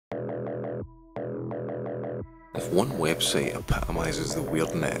If one website epitomises the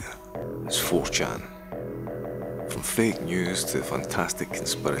Weirdnet, it's 4chan. From fake news to fantastic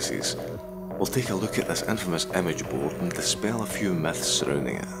conspiracies, we'll take a look at this infamous image board and dispel a few myths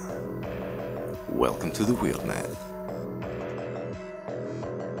surrounding it. Welcome to the Weirdnet.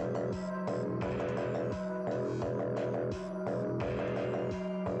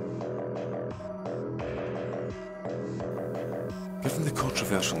 Given the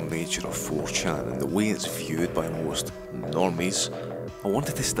controversial nature of 4chan and the way it's viewed by most normies, I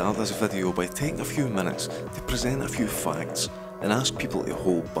wanted to start this video by taking a few minutes to present a few facts and ask people to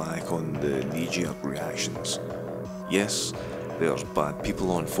hold back on the knee-jerk reactions. Yes, there's bad people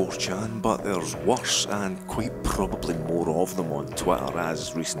on 4chan, but there's worse and quite probably more of them on Twitter,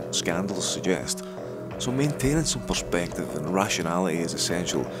 as recent scandals suggest. So maintaining some perspective and rationality is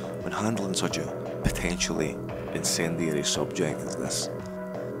essential when handling such a potentially incendiary subject as this.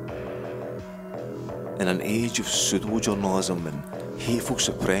 In an age of pseudo-journalism and hateful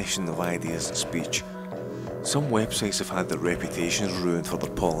suppression of ideas and speech, some websites have had their reputations ruined for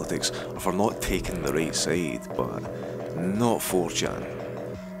their politics or for not taking the right side, but not 4chan.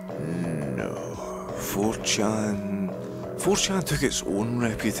 No, 4chan took its own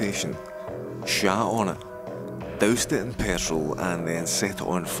reputation, shat on it, doused it in petrol and then set it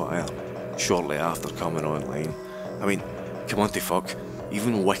on fire shortly after coming online. I mean, come on to fuck,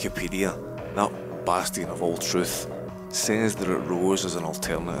 even Wikipedia, that bastion of all truth, says that it rose as an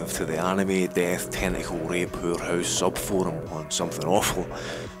alternative to the anime, death, tentacle, rape, whorehouse subforum on something awful.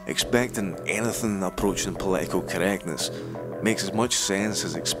 Expecting anything approaching political correctness makes as much sense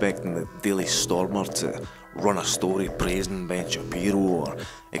as expecting the Daily Stormer to run a story praising Ben Shapiro, or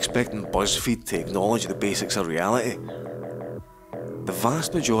expecting BuzzFeed to acknowledge the basics of reality. The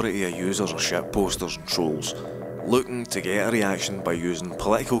vast majority of users are shitposters and trolls, looking to get a reaction by using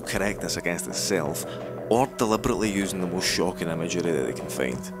political correctness against itself, or deliberately using the most shocking imagery that they can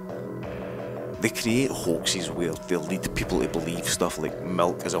find. They create hoaxes where they lead people to believe stuff like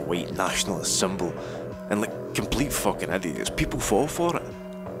milk is a white nationalist symbol, and like complete fucking idiots, people fall for it.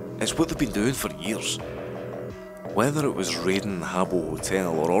 It's what they've been doing for years. Whether it was raiding Habbo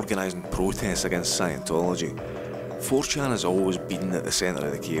Hotel or organising protests against Scientology, 4chan has always been at the centre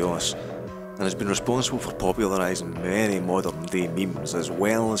of the chaos, and has been responsible for popularising many modern day memes as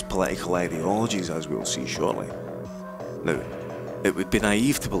well as political ideologies, as we'll see shortly. Now, it would be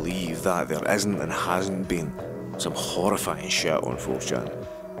naive to believe that there isn't and hasn't been some horrifying shit on 4chan.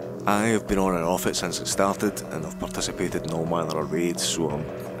 I have been on and off it since it started, and I've participated in all manner of raids, so I'm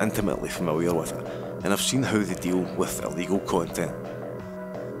intimately familiar with it, and I've seen how they deal with illegal content.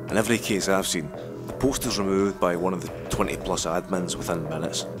 In every case I've seen, the post is removed by one of the 20 plus admins within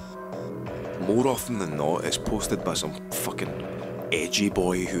minutes. More often than not, it's posted by some fucking edgy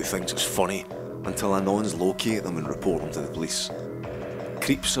boy who thinks it's funny until anons locate them and report them to the police.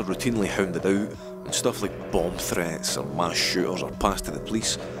 Creeps are routinely hounded out, and stuff like bomb threats or mass shooters are passed to the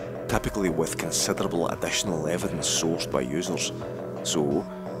police, typically with considerable additional evidence sourced by users. So,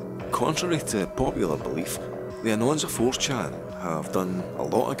 contrary to popular belief, the anons of 4chan have done a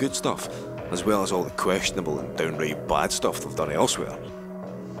lot of good stuff, as well as all the questionable and downright bad stuff they've done elsewhere.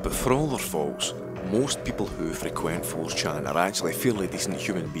 But for all their faults, most people who frequent 4chan are actually fairly decent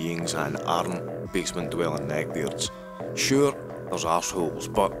human beings and aren't basement-dwelling neckbeards. Sure, there's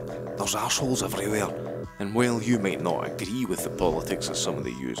arseholes, but there's arseholes everywhere, and while you might not agree with the politics of some of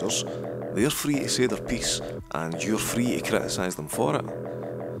the users, they're free to say their piece, and you're free to criticise them for it.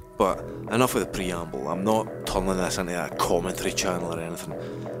 But enough of the preamble, I'm not turning this into a commentary channel or anything.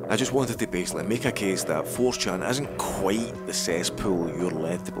 I just wanted to basically make a case that 4chan isn't quite the cesspool you're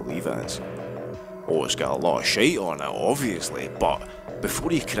led to believe it is. Oh, it's got a lot of shite on it, obviously, but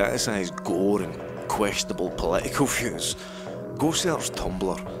before you criticise gore and questionable political views, go search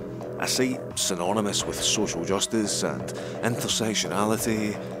Tumblr, a site synonymous with social justice and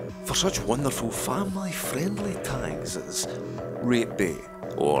intersectionality, for such wonderful family-friendly tags as rape bait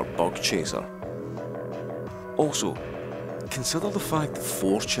or bug chaser. Also, consider the fact that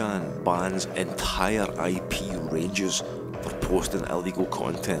 4chan bans entire IP ranges for posting illegal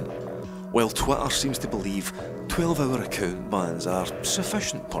content, while Twitter seems to believe 12-hour account bans are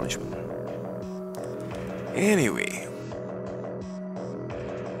sufficient punishment. Anyway,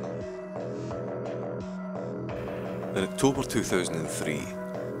 in October 2003,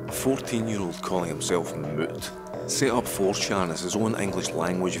 a 14-year-old calling himself Moot set up 4chan as his own English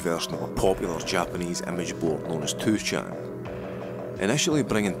language version of a popular Japanese image board known as 2chan. Initially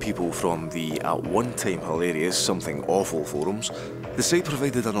bringing people from the at one time hilarious Something Awful forums, the site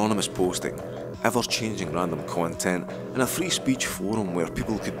provided anonymous posting, ever-changing random content and a free speech forum where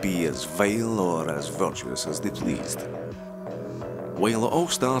people could be as vile or as virtuous as they pleased. While it all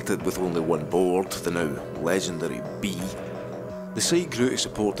started with only one board, the now legendary B, the site grew to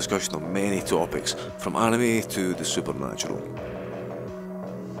support discussion on many topics, from anime to the supernatural.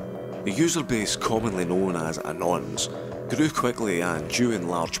 The user base, commonly known as Anons, grew quickly and due in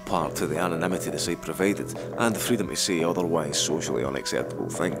large part to the anonymity the site provided and the freedom to say otherwise socially unacceptable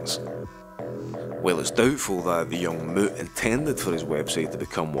things. While it's doubtful that the young Moot intended for his website to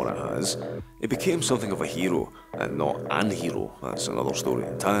become what it has, it became something of a hero, and not an hero, that's another story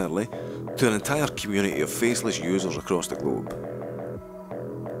entirely, to an entire community of faceless users across the globe.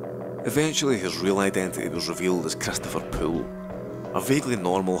 Eventually his real identity was revealed as Christopher Poole, a vaguely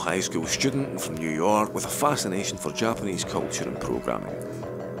normal high school student from New York with a fascination for Japanese culture and programming.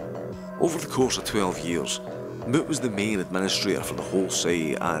 Over the course of 12 years, Moot was the main administrator for the whole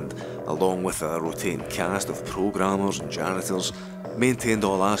site and, along with a rotating cast of programmers and janitors, maintained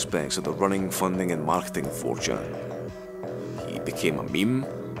all aspects of the running, funding and marketing of 4chan. He became a meme,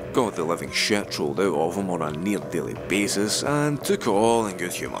 got the living shit rolled out of him on a near daily basis, and took it all in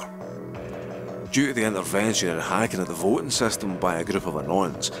good humour. Due to the intervention and hacking of the voting system by a group of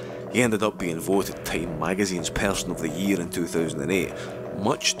Anons, he ended up being voted Time magazine's Person of the Year in 2008,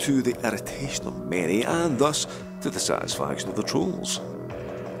 much to the irritation of many and thus to the satisfaction of the trolls.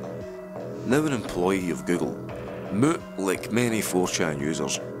 Now an employee of Google, Moot, like many 4chan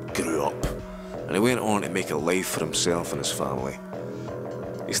users, grew up, and he went on to make a life for himself and his family.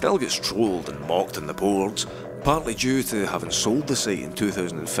 He still gets trolled and mocked on the boards, partly due to having sold the site in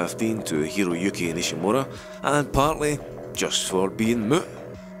 2015 to Hiroyuki Nishimura, and partly just for being Moot.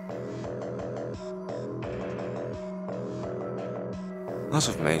 As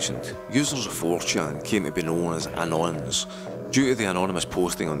I've mentioned, users of 4chan came to be known as Anons, due to the anonymous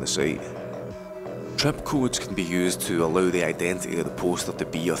posting on the site. Trip codes can be used to allow the identity of the poster to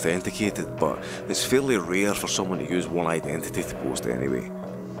be authenticated, but it's fairly rare for someone to use one identity to post anyway.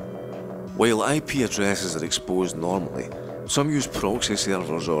 While IP addresses are exposed normally, some use proxy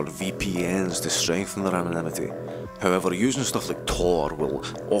servers or VPNs to strengthen their anonymity. However, using stuff like Tor will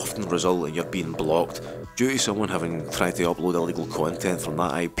often result in your being blocked due to someone having tried to upload illegal content from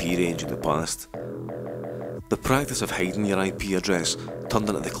that IP range in the past. The practice of hiding your IP address turned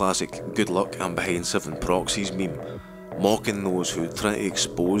into the classic "good luck, I'm behind 7 proxies" meme, mocking those who try to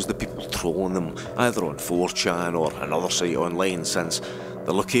expose the people trolling them either on 4chan or another site online, since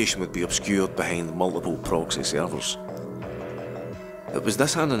the location would be obscured behind multiple proxy servers. It was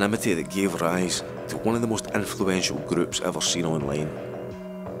this anonymity that gave rise to one of the most influential groups ever seen online.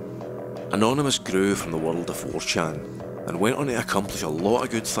 Anonymous grew from the world of 4chan and went on to accomplish a lot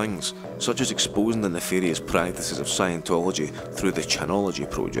of good things, such as exposing the nefarious practices of Scientology through the Chanology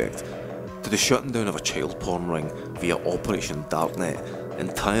project, to the shutting down of a child porn ring via Operation Darknet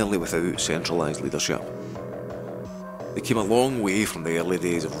entirely without centralised leadership. They came a long way from the early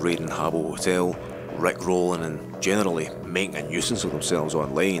days of raiding Habbo Hotel, rickrolling and generally making a nuisance of themselves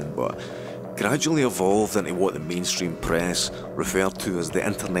online, but gradually evolved into what the mainstream press referred to as the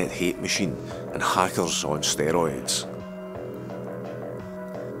internet hate machine and hackers on steroids.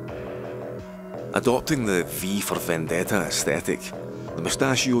 Adopting the V for Vendetta aesthetic, the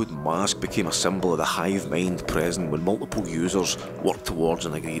mustachioed mask became a symbol of the hive mind present when multiple users worked towards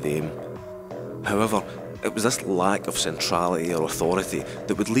an agreed aim. However, it was this lack of centrality or authority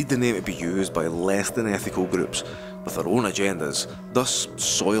that would lead the name to be used by less than ethical groups with their own agendas, thus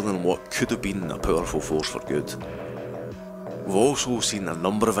soiling what could have been a powerful force for good. We've also seen a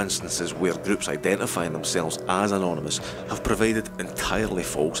number of instances where groups identifying themselves as anonymous have provided entirely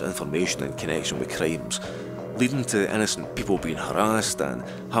false information in connection with crimes, leading to innocent people being harassed and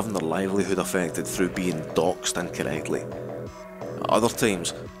having their livelihood affected through being doxed incorrectly. At other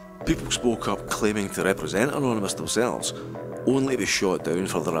times, people spoke up claiming to represent Anonymous themselves, only to be shot down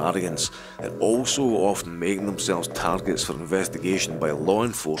for their arrogance, and also often making themselves targets for investigation by law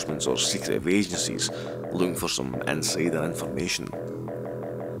enforcement or secretive agencies looking for some insider information.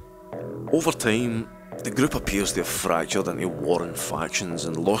 Over time, the group appears to have fractured into warring factions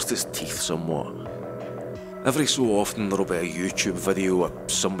and lost its teeth somewhat. Every so often there will be a YouTube video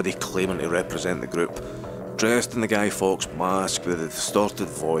of somebody claiming to represent the group, dressed in the Guy Fawkes mask with a distorted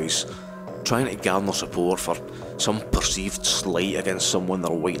voice, trying to garner support for some perceived slight against someone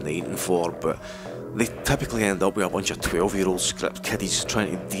they're white knighting for, but they typically end up with a bunch of 12-year-old script kiddies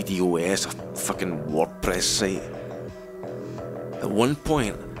trying to DDoS a fucking WordPress site. At one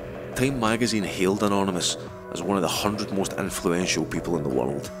point, Time magazine hailed Anonymous as one of the 100 most influential people in the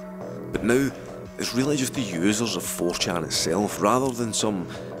world, but now it's really just the users of 4chan itself, rather than some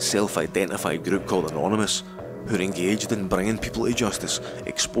self-identified group called Anonymous, who are engaged in bringing people to justice,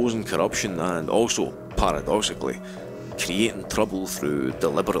 exposing corruption and also, paradoxically, creating trouble through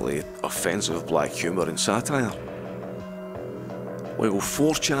deliberately offensive black humour and satire. While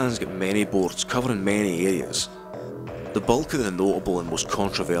 4chan's got many boards covering many areas, the bulk of the notable and most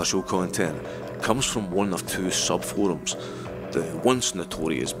controversial content comes from one of two subforums, the once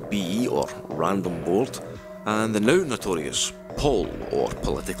notorious B or Random board, and the now notorious Poll or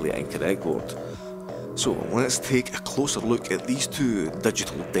Politically Incorrect board. So let's take a closer look at these two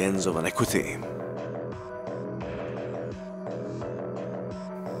digital dens of iniquity.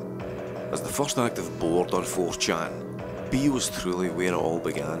 As the first active board on 4chan, B was truly where it all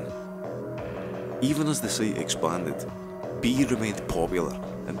began. Even as the site expanded, B remained popular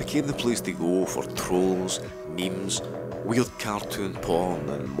and became the place to go for trolls, memes, weird cartoon porn,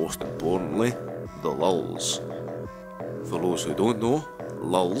 and most importantly, the lulz. For those who don't know,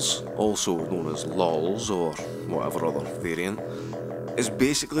 lulz, also known as lols or whatever other variant, is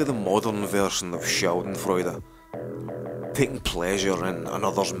basically the modern version of schadenfreude, taking pleasure in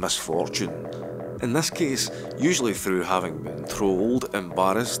another's misfortune. In this case, usually through having been trolled,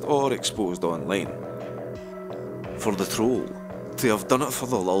 embarrassed or exposed online. For the troll, to have done it for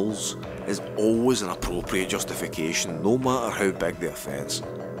the lulz is always an appropriate justification, no matter how big the offence.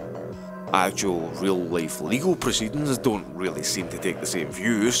 Actual real-life legal proceedings don't really seem to take the same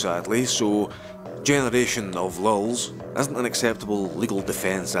view, sadly, so generation of lulz isn't an acceptable legal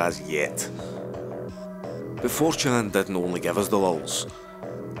defence as yet. But 4chan didn't only give us the lulz.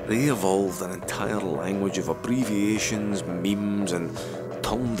 They evolved an entire language of abbreviations, memes, and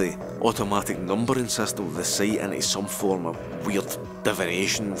turned the automatic numbering system of the site into some form of weird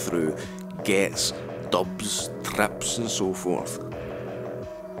divination through gets, dubs, trips, and so forth.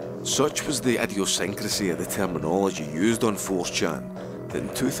 Such was the idiosyncrasy of the terminology used on 4chan that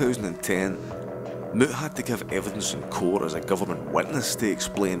in 2010, Moot had to give evidence in court as a government witness to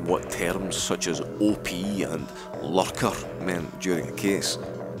explain what terms such as OP and lurker meant during a case.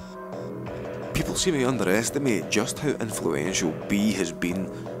 People seem to underestimate just how influential B has been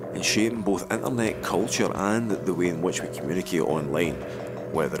in shaping both internet culture and the way in which we communicate online,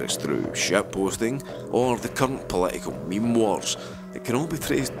 whether it's through shitposting or the current political meme wars. It can all be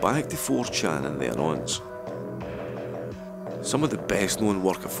traced back to 4chan and the Anons. Some of the best known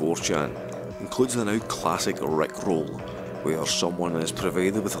work of 4chan includes the now classic Rickroll, where someone is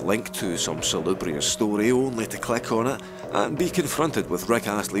provided with a link to some salubrious story only to click on it and be confronted with Rick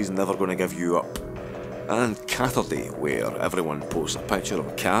Astley's Never Gonna Give You Up. And Catterday, where everyone posts a picture of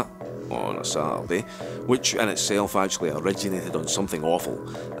a cat on a Saturday, which in itself actually originated on something awful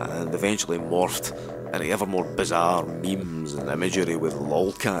and eventually morphed into ever more bizarre memes and imagery with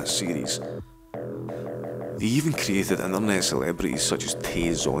lolcat series. They even created internet celebrities such as Tay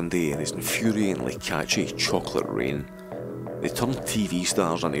Zonday and his infuriatingly catchy Chocolate Rain. They turned TV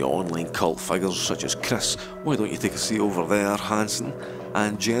stars into online cult figures such as Chris, why don't you take a seat over there, Hansen,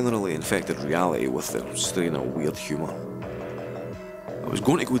 and generally infected reality with their strain of weird humour. I was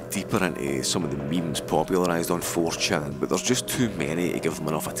going to go deeper into some of the memes popularised on 4chan, but there's just too many to give them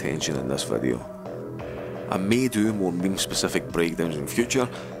enough attention in this video. I may do more meme-specific breakdowns in future,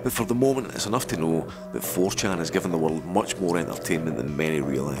 but for the moment it's enough to know that 4chan has given the world much more entertainment than many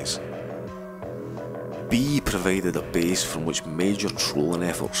realise. B provided a base from which major trolling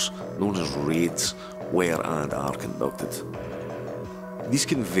efforts, known as raids, were and are conducted. These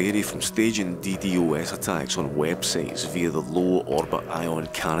can vary from staging DDoS attacks on websites via the low-orbit ion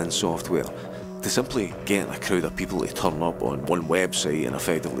cannon software, to simply getting a crowd of people to turn up on one website and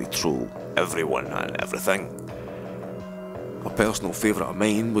effectively troll everyone and everything. A personal favourite of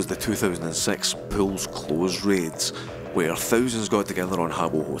mine was the 2006 Pools Closed raids, where thousands got together on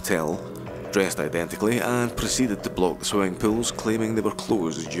Habbo Hotel, dressed identically, and proceeded to block the swimming pools, claiming they were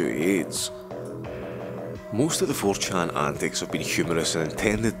closed due to AIDS. Most of the 4chan antics have been humorous and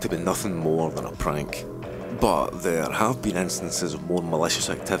intended to be nothing more than a prank. But there have been instances of more malicious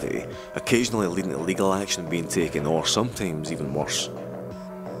activity, occasionally leading to legal action being taken, or sometimes even worse.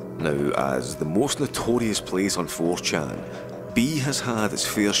 Now, as the most notorious place on 4chan, B has had its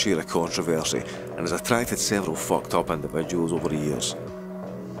fair share of controversy and has attracted several fucked up individuals over the years.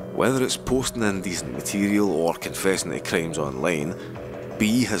 Whether it's posting indecent material or confessing to crimes online,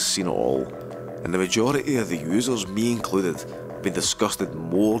 B has seen it all, and the majority of the users, me included, have been disgusted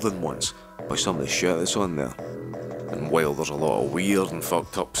more than once by some of the shit that's on there. And while there's a lot of weird and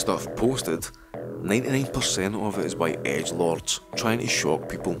fucked up stuff posted, 99% of it is by edgelords trying to shock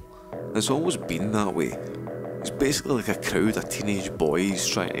people. It's always been that way. It's basically like a crowd of teenage boys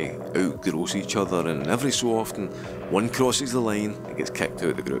trying to outgross each other, and every so often one crosses the line and gets kicked out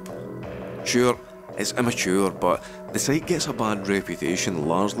of the group. Sure, it's immature, but the site gets a bad reputation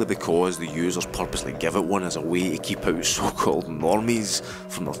largely because the users purposely give it one as a way to keep out so-called normies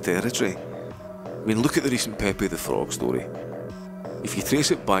from their territory. I mean, look at the recent Pepe the Frog story. If you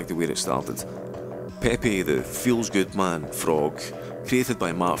trace it back to where it started, Pepe the feels-good man frog, created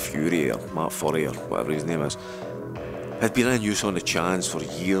by Matt Fury or Matt Furry or whatever his name is, had been in use on the chance for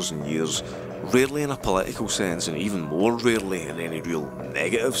years and years, rarely in a political sense and even more rarely in any real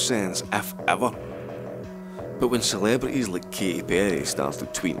negative sense, if ever. But when celebrities like Katy Perry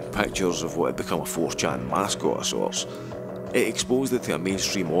started tweeting pictures of what had become a 4chan mascot of sorts, it exposed it to a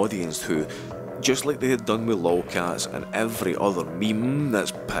mainstream audience who, just like they had done with lolcats and every other meme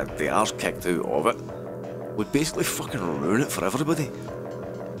that's had the arse kicked out of it, would basically fucking ruin it for everybody.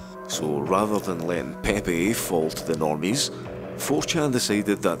 So rather than letting Pepe fall to the normies, 4chan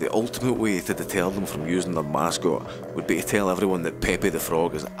decided that the ultimate way to deter them from using their mascot would be to tell everyone that Pepe the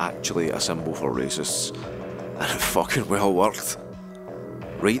Frog is actually a symbol for racists. And it fucking well worked.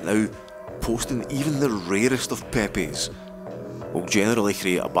 Right now, posting even the rarest of Pepes will generally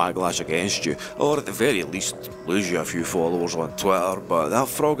create a backlash against you, or at the very least lose you a few followers on Twitter, but that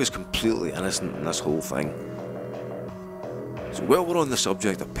frog is completely innocent in this whole thing. So while we're on the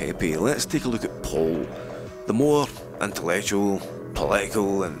subject of Pepe, let's take a look at Paul, the more intellectual,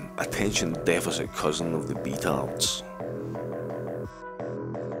 political and attention deficit cousin of the beatards.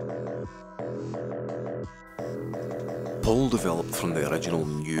 Paul developed from the original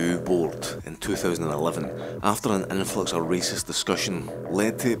New board in 2011 after an influx of racist discussion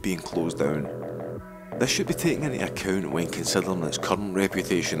led to it being closed down. This should be taken into account when considering its current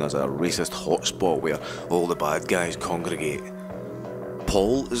reputation as a racist hotspot where all the bad guys congregate.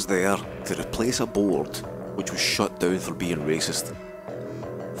 Paul is there to replace a board which was shut down for being racist.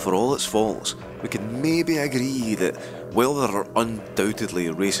 For all its faults, we can maybe agree that while there are undoubtedly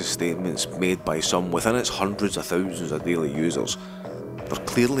racist statements made by some within its hundreds of thousands of daily users, they're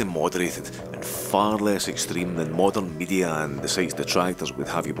clearly moderated and far less extreme than modern media and the site's detractors would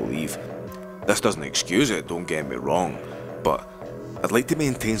have you believe. This doesn't excuse it, don't get me wrong, but I'd like to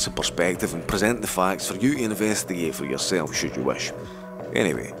maintain some perspective and present the facts for you to investigate for yourself should you wish.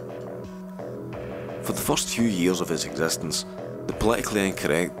 Anyway, for the first few years of its existence, the Politically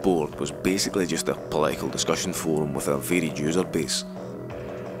Incorrect board was basically just a political discussion forum with a varied user base.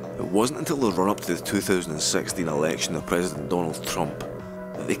 It wasn't until the run-up to the 2016 election of President Donald Trump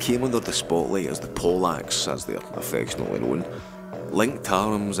that they came under the spotlight as the Pollax, as they're affectionately known, linked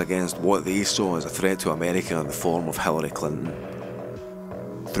arms against what they saw as a threat to America in the form of Hillary Clinton.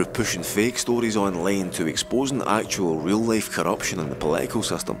 Through pushing fake stories online to exposing actual real-life corruption in the political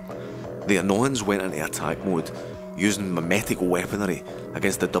system, the Anons went into attack mode, using mimetic weaponry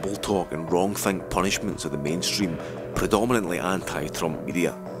against the double talk and wrong-think punishments of the mainstream, predominantly anti-Trump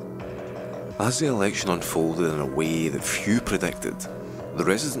media. As the election unfolded in a way that few predicted, the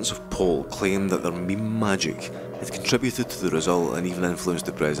residents of Paul claimed that their meme magic had contributed to the result and even influenced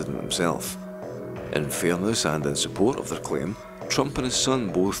the president himself. In fairness and in support of their claim, Trump and his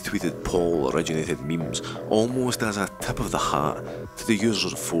son both tweeted Paul-originated memes almost as a tip of the hat to the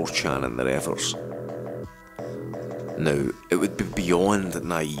users of 4chan and their efforts. Now, it would be beyond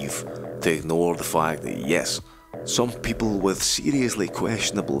naive to ignore the fact that yes, some people with seriously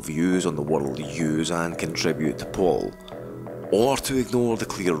questionable views on the world use and contribute to Paul, or to ignore the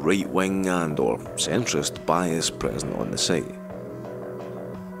clear right-wing and or centrist bias present on the site.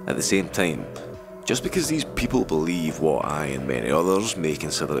 At the same time, just because these people believe what I and many others may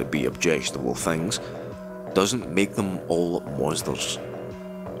consider to be objectionable things, doesn't make them all monsters.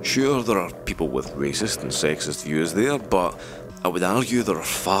 Sure, there are people with racist and sexist views there, but I would argue there are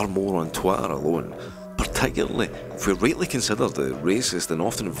far more on Twitter alone, particularly if we rightly consider the racist and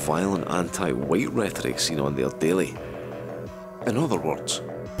often violent anti-white rhetoric seen on there daily. In other words,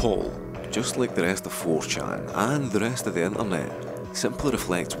 Paul, just like the rest of 4chan and the rest of the internet, simply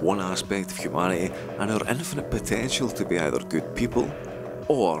reflects one aspect of humanity and our infinite potential to be either good people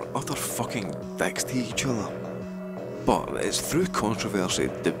or utter fucking dicks to each other. But it's through controversy,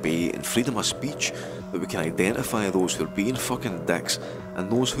 debate and freedom of speech that we can identify those who are being fucking dicks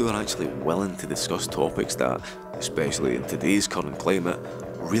and those who are actually willing to discuss topics that, especially in today's current climate,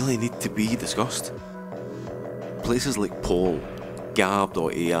 really need to be discussed. Places like Paul,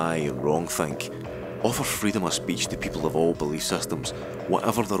 GAB.AI and Wrongthink offer freedom of speech to people of all belief systems,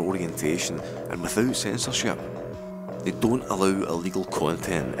 whatever their orientation, and without censorship. They don't allow illegal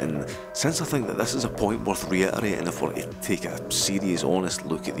content, and since I think that this is a point worth reiterating if we're to take a serious, honest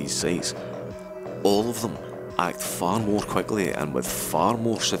look at these sites, all of them act far more quickly and with far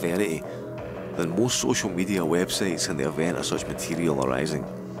more severity than most social media websites in the event of such material arising.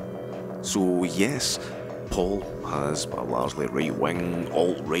 So yes, Paul has a largely right-wing,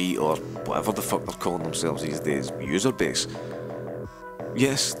 alt-right, or whatever the fuck they're calling themselves these days, user base.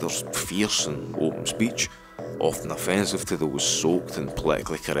 Yes, there's fierce and open speech, often offensive to those soaked in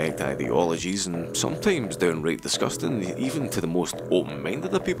politically correct ideologies, and sometimes downright disgusting even to the most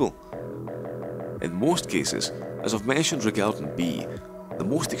open-minded of people. In most cases, as I've mentioned regarding B, the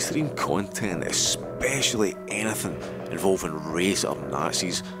most extreme content, especially anything involving race or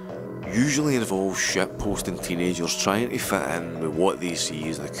Nazis, usually involves shitposting teenagers trying to fit in with what they see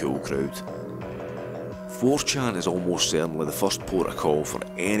as the cool crowd. 4chan is almost certainly the first port of call for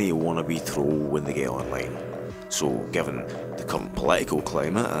any wannabe troll when they get online. So given the current political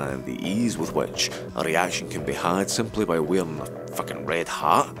climate and the ease with which a reaction can be had simply by wearing a fucking red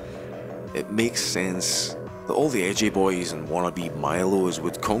hat, it makes sense that all the edgy boys and wannabe Milos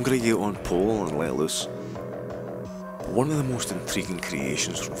would congregate on Paul and let loose. One of the most intriguing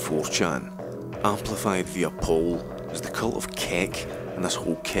creations from 4chan, amplified via Paul, is the cult of Kek and this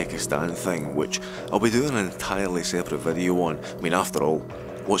whole Kekistan thing, which I'll be doing an entirely separate video on. I mean, after all,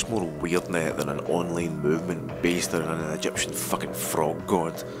 what's more Weirdnet than an online movement based on an Egyptian fucking frog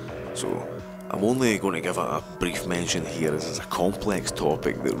god? So I'm only going to give it a brief mention here as it's a complex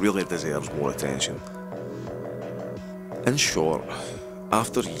topic that really deserves more attention. In short,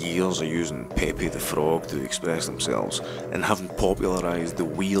 after years of using Pepe the Frog to express themselves and having popularised the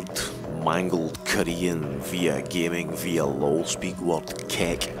weird, mangled Korean via gaming via lol speak word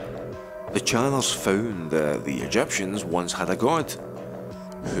Kek, the channers found that the Egyptians once had a god,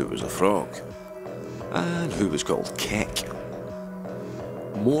 who was a frog, and who was called Kek.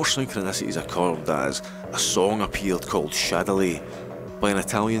 More synchronicities occurred as a song appeared called Shadowly by an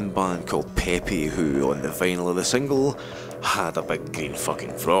Italian band called Pepe, who on the vinyl of the single had a big green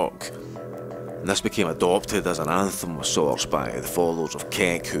fucking frog. And this became adopted as an anthem of sorts by the followers of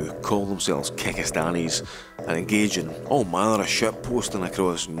Kek, who call themselves Kekistanis and engage in all manner of shitposting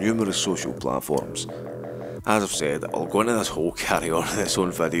across numerous social platforms. As I've said, I'll go into this whole carry on in its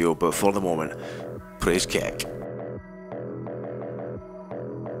own video, but for the moment, praise Kek.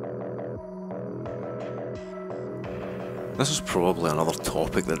 This is probably another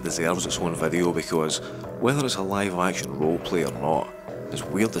topic that deserves its own video because whether it's a live action roleplay or not, it's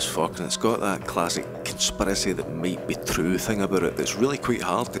weird as fuck and it's got that classic conspiracy that might be true thing about it that's really quite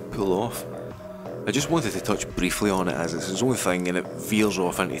hard to pull off. I just wanted to touch briefly on it as it's its own thing and it veers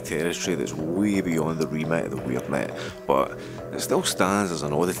off into territory that's way beyond the remit of the Weirdnet, but it still stands as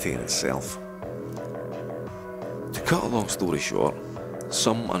an oddity in itself. To cut a long story short,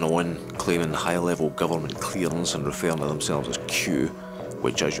 some anon claiming high-level government clearance and referring to themselves as Q,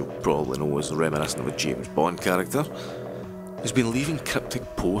 which as you'll probably know is reminiscent of a James Bond character, has been leaving cryptic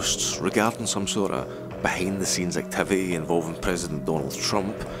posts regarding some sort of behind-the-scenes activity involving President Donald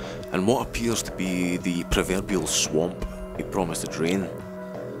Trump and what appears to be the proverbial swamp he promised to drain.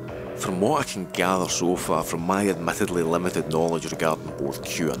 From what I can gather so far from my admittedly limited knowledge regarding both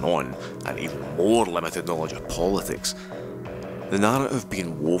QAnon and even more limited knowledge of politics, the narrative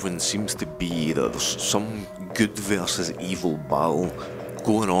being woven seems to be that there's some good versus evil battle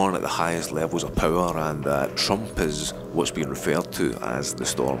going on at the highest levels of power and that Trump is what's being referred to as the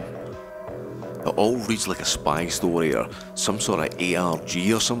storm. It all reads like a spy story or some sort of ARG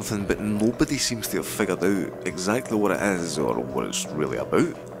or something, but nobody seems to have figured out exactly what it is or what it's really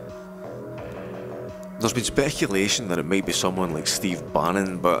about. There's been speculation that it might be someone like Steve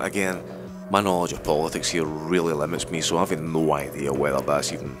Bannon, but again, my knowledge of politics here really limits me, so I've no idea whether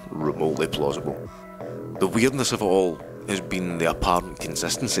that's even remotely plausible. The weirdness of it all has been the apparent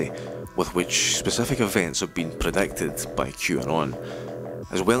consistency with which specific events have been predicted by QAnon,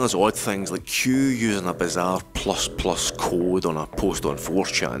 as well as odd things like Q using a bizarre ++ code on a post on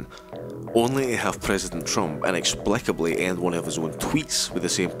 4chan, only to have President Trump inexplicably end one of his own tweets with the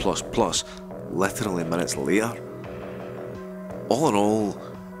same ++ literally minutes later. All in all,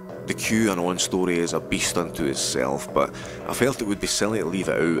 the QAnon story is a beast unto itself, but I felt it would be silly to leave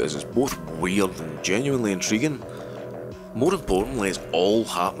it out as it's both weird and genuinely intriguing. More importantly, it's all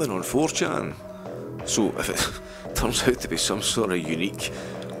happening on 4chan. So if it turns out to be some sort of unique,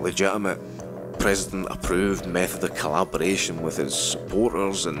 legitimate, president-approved method of collaboration with his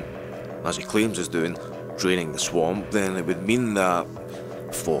supporters and, as he claims is doing, draining the swamp, then it would mean that,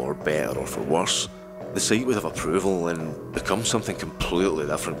 for better or for worse, the site would have approval and become something completely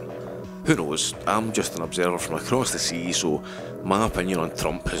different. Who knows, I'm just an observer from across the sea, so my opinion on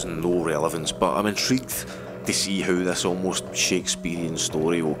Trump has no relevance, but I'm intrigued to see how this almost Shakespearean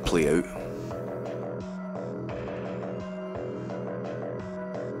story will play out.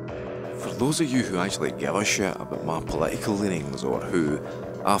 those of you who actually give a shit about my political leanings, or who,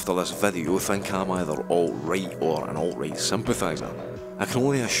 after this video, think I'm either alt-right or an alt-right sympathiser, I can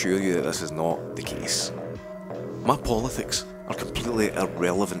only assure you that this is not the case. My politics are completely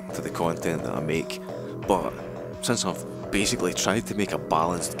irrelevant to the content that I make, but since I've basically tried to make a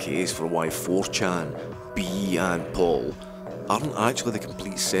balanced case for why 4chan, B and Paul aren't actually the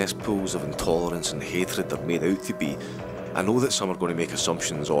complete cesspools of intolerance and hatred they're made out to be, I know that some are going to make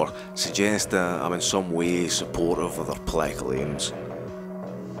assumptions or suggest that I'm in some way supportive of their political aims.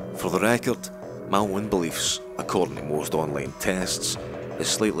 For the record, my own beliefs, according to most online tests, is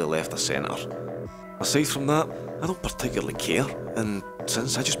slightly left of centre. Aside from that, I don't particularly care, and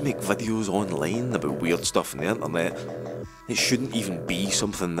since I just make videos online about weird stuff on the internet, it shouldn't even be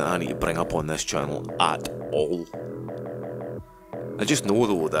something that I need to bring up on this channel at all. I just know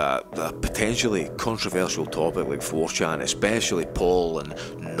though that a potentially controversial topic like 4chan, especially Paul, and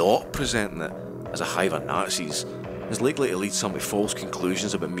not presenting it as a hive of Nazis, is likely to lead some to false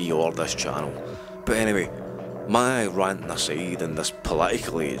conclusions about me or this channel. But anyway, my ranting aside, in this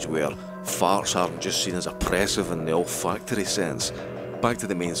political age where farts aren't just seen as oppressive in the olfactory sense, back to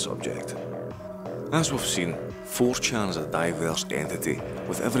the main subject. As we've seen, 4chan is a diverse entity,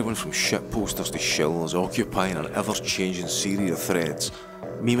 with everyone from shitposters to shills occupying an ever-changing series of threads,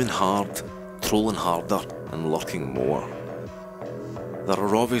 memeing hard, trolling harder, and lurking more. There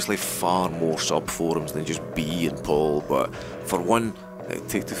are obviously far more sub-forums than just B and Paul, but for one, it'd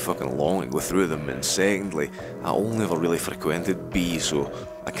take too fucking long to go through them, and secondly, I only ever really frequented B, so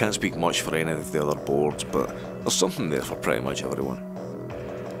I can't speak much for any of the other boards, but there's something there for pretty much everyone.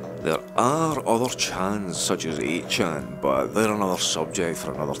 There are other chans such as 8chan, but they're another subject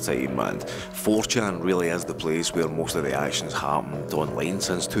for another time, and 4chan really is the place where most of the action's happened online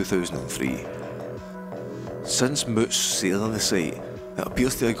since 2003. Since Moot's sale of the site, it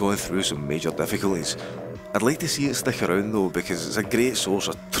appears to have gone through some major difficulties. I'd like to see it stick around though, because it's a great source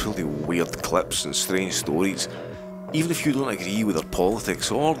of truly weird clips and strange stories, even if you don't agree with their politics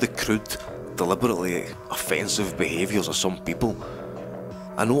or the crude, deliberately offensive behaviours of some people.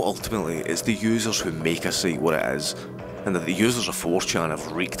 I know ultimately it's the users who make a site what it is, and that the users of 4chan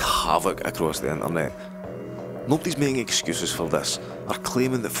have wreaked havoc across the internet. Nobody's making excuses for this, or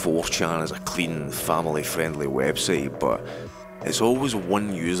claiming that 4chan is a clean, family-friendly website, but it's always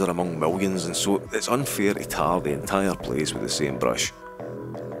one user among millions, and so it's unfair to tar the entire place with the same brush.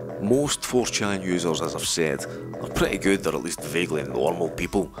 Most 4chan users, as I've said, are pretty good, they're at least vaguely normal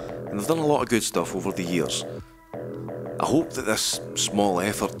people, and they've done a lot of good stuff over the years. I hope that this small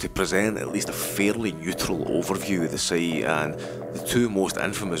effort to present at least a fairly neutral overview of the site and the two most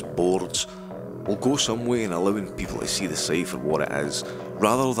infamous boards will go some way in allowing people to see the site for what it is,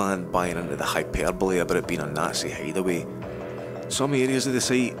 rather than buying into the hyperbole about it being a Nazi hideaway. Some areas of the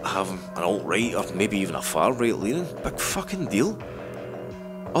site have an alt-right or maybe even a far-right leaning, big fucking deal.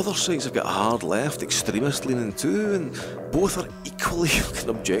 Other sites have got hard left extremist leaning too, and both are equally fucking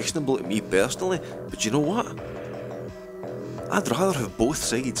objectionable to me personally, but you know what? I'd rather have both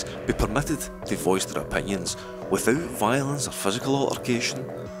sides be permitted to voice their opinions without violence or physical altercation,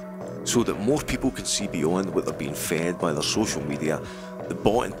 so that more people can see beyond what they're being fed by their social media, the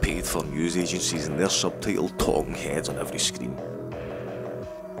bought and paid for news agencies and their subtitled talking heads on every screen.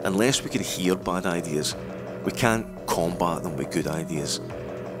 Unless we can hear bad ideas, we can't combat them with good ideas.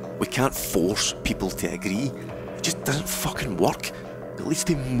 We can't force people to agree. It just doesn't fucking work. It leads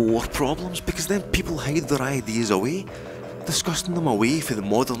to more problems, because then people hide their ideas away, disgusting them away for the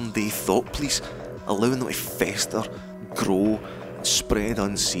modern day thought police, allowing them to fester, grow, and spread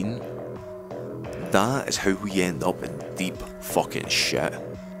unseen. That is how we end up in deep fucking shit.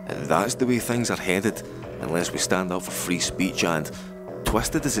 And that's the way things are headed, unless we stand up for free speech and,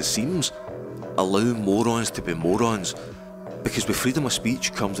 twisted as it seems, allow morons to be morons. Because with freedom of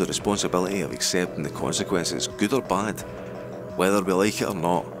speech comes the responsibility of accepting the consequences, good or bad. Whether we like it or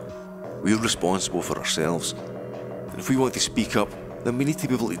not, we're responsible for ourselves. And if we want to speak up, then we need to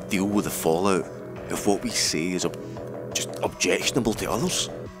be able to deal with the fallout if what we say is just objectionable to others.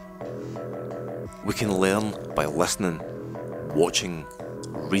 We can learn by listening, watching,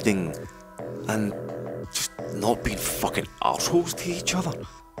 reading, and just not being fucking arseholes to each other.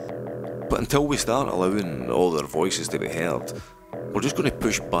 But until we start allowing all their voices to be heard, we're just going to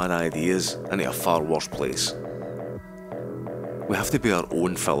push bad ideas into a far worse place. We have to be our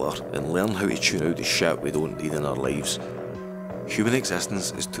own filter and learn how to tune out the shit we don't need in our lives. Human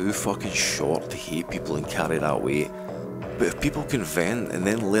existence is too fucking short to hate people and carry that weight. But if people can vent and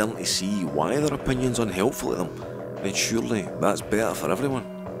then learn to see why their opinion's unhelpful to them, then surely that's better for everyone.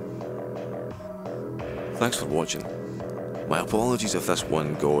 Thanks for watching. My apologies if this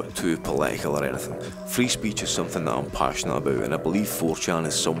one got too political or anything. Free speech is something that I'm passionate about, and I believe 4chan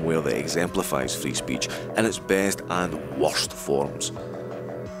is somewhere that exemplifies free speech in its best and worst forms.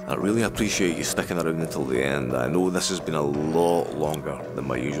 I really appreciate you sticking around until the end. I know this has been a lot longer than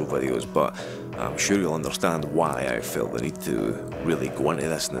my usual videos, but I'm sure you'll understand why I felt the need to really go into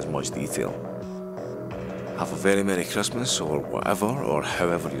this in as much detail. Have a very Merry Christmas, or whatever, or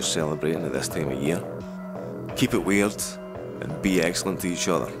however you're celebrating at this time of year. Keep it weird, and be excellent to each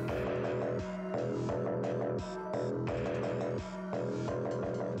other.